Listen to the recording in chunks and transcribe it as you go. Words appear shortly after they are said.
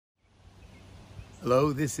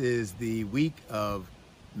Hello, this is the week of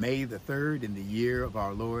May the 3rd in the year of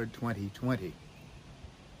our Lord 2020.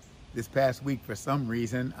 This past week, for some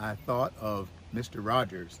reason, I thought of Mr.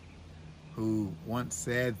 Rogers, who once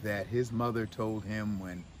said that his mother told him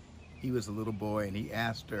when he was a little boy and he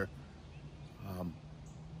asked her um,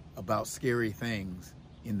 about scary things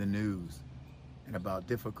in the news and about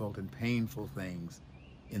difficult and painful things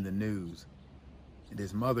in the news. And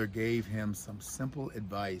his mother gave him some simple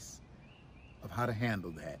advice of how to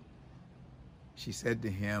handle that. She said to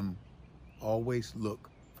him, always look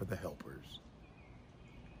for the helpers.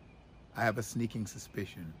 I have a sneaking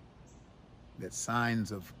suspicion that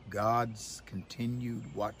signs of God's continued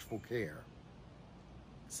watchful care,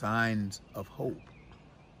 signs of hope,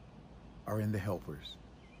 are in the helpers.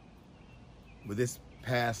 With this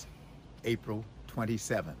past April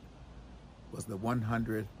 27th was the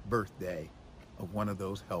 100th birthday of one of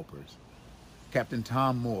those helpers. Captain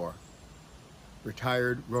Tom Moore,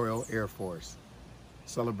 retired Royal Air Force,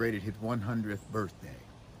 celebrated his 100th birthday.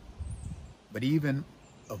 But even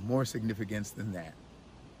of more significance than that,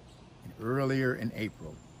 earlier in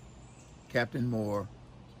April, Captain Moore,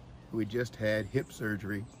 who had just had hip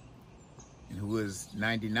surgery and who was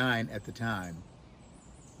 99 at the time,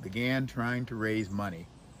 began trying to raise money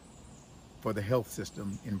for the health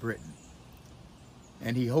system in Britain.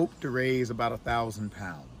 And he hoped to raise about £1,000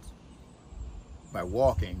 by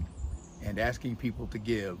walking and asking people to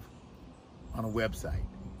give on a website.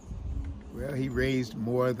 Well, he raised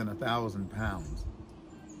more than £1,000.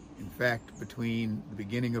 In fact, between the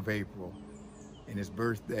beginning of April and his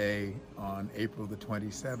birthday on April the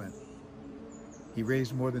 27th, he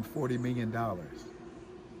raised more than $40 million.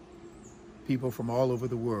 People from all over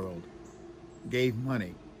the world gave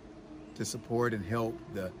money to support and help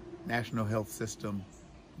the national health system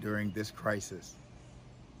during this crisis.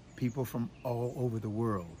 People from all over the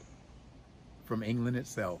world, from England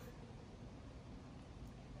itself.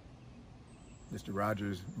 Mr.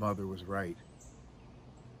 Rogers' mother was right.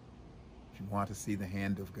 If you want to see the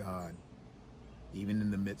hand of God, even in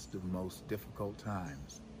the midst of most difficult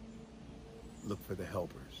times, look for the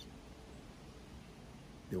helpers.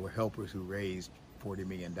 There were helpers who raised $40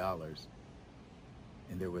 million,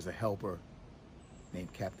 and there was a helper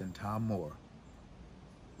named Captain Tom Moore,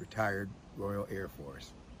 retired Royal Air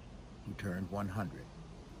Force, who turned 100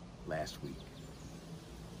 last week.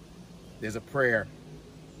 There's a prayer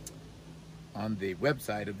on the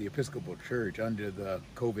website of the Episcopal Church under the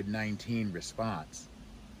COVID-19 response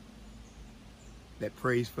that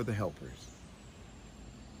prays for the helpers.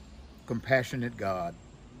 Compassionate God,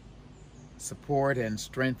 support and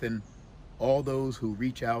strengthen all those who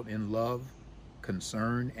reach out in love,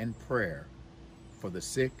 concern, and prayer for the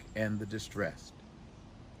sick and the distressed.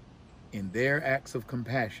 In their acts of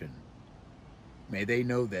compassion, may they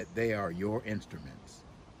know that they are your instruments.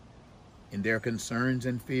 In their concerns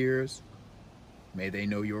and fears, may they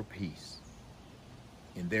know your peace.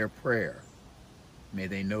 In their prayer, may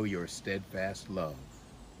they know your steadfast love.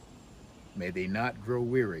 May they not grow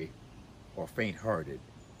weary or faint-hearted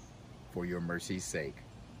for your mercy's sake.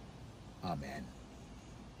 Amen.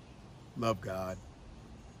 Love God,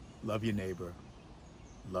 love your neighbor,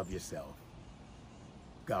 love yourself.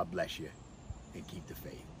 God bless you, and keep the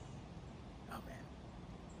faith. Amen.